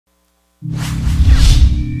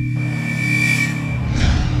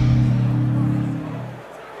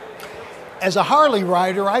As a Harley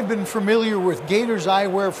rider, I've been familiar with Gatorz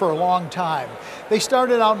Eyewear for a long time. They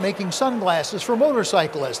started out making sunglasses for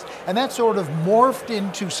motorcyclists, and that sort of morphed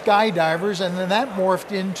into skydivers, and then that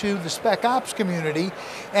morphed into the Spec Ops community.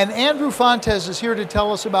 And Andrew Fontes is here to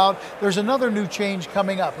tell us about there's another new change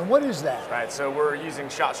coming up. And what is that? Right, so we're using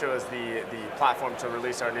SHOT Show as the platform to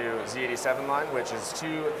release our new Z87 line, which is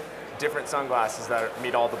two different sunglasses that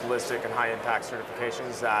meet all the ballistic and high impact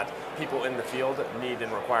certifications that people in the field need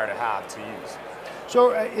and require to have to use.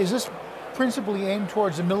 So is this principally aimed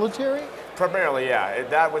towards the military? Primarily, yeah.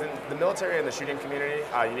 That within the military and the shooting community,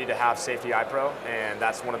 you need to have Safety Eye Pro, and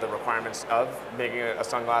that's one of the requirements of making a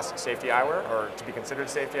sunglass Safety Eyewear, or to be considered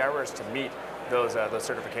Safety Eyewear, is to meet those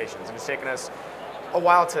certifications. And it's taken us a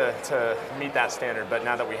while to meet that standard, but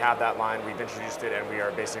now that we have that line, we've introduced it, and we are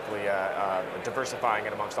basically diversifying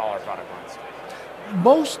it amongst all our product lines.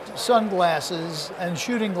 Most sunglasses and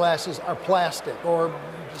shooting glasses are plastic or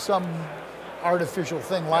some artificial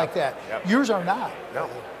thing like that. Yep. Yours are not. No,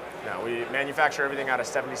 we manufacture everything out of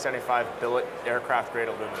 7075 billet aircraft grade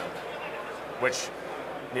aluminum, which,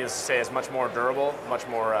 needless to say, is much more durable, much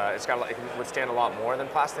more. It can withstand a lot more than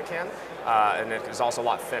plastic can, and it is also a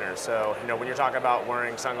lot thinner. So, when you're talking about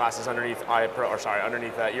wearing sunglasses underneath Ear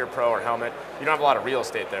Pro or helmet, you don't have a lot of real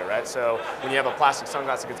estate there, right? So, when you have a plastic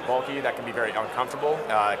sunglass that gets bulky, that can be very uncomfortable.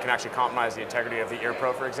 It can actually compromise the integrity of the Ear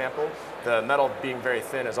Pro, for example. The metal being very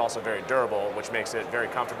thin is also very durable, which makes it very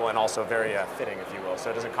comfortable and also very fitting, if you will.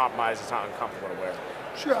 So it doesn't compromise. It's not uncomfortable to wear.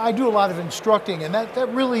 Sure, I do a lot of instructing, and that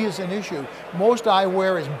really is an issue. Most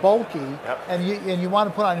eyewear is bulky, yep. and you want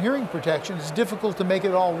to put on hearing protection. It's difficult to make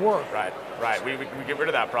it all work. Right. We get rid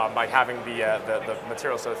of that problem by having the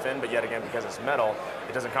material so thin, but yet again, because it's metal,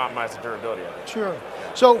 it doesn't compromise the durability of it. Sure.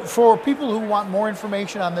 Yeah. So for people who want more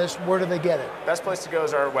information on this, where do they get it? Best place to go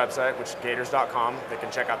is our website, which is gatorz.com. They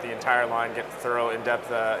can check out the entire line, get thorough,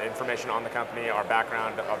 in-depth information on the company, our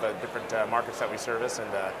background of the different markets that we service,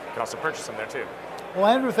 and can also purchase them there too. Well,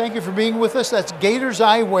 Andrew, thank you for being with us. That's Gatorz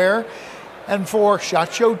Eyewear. And for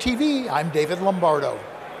SHOT Show TV, I'm David Lombardo.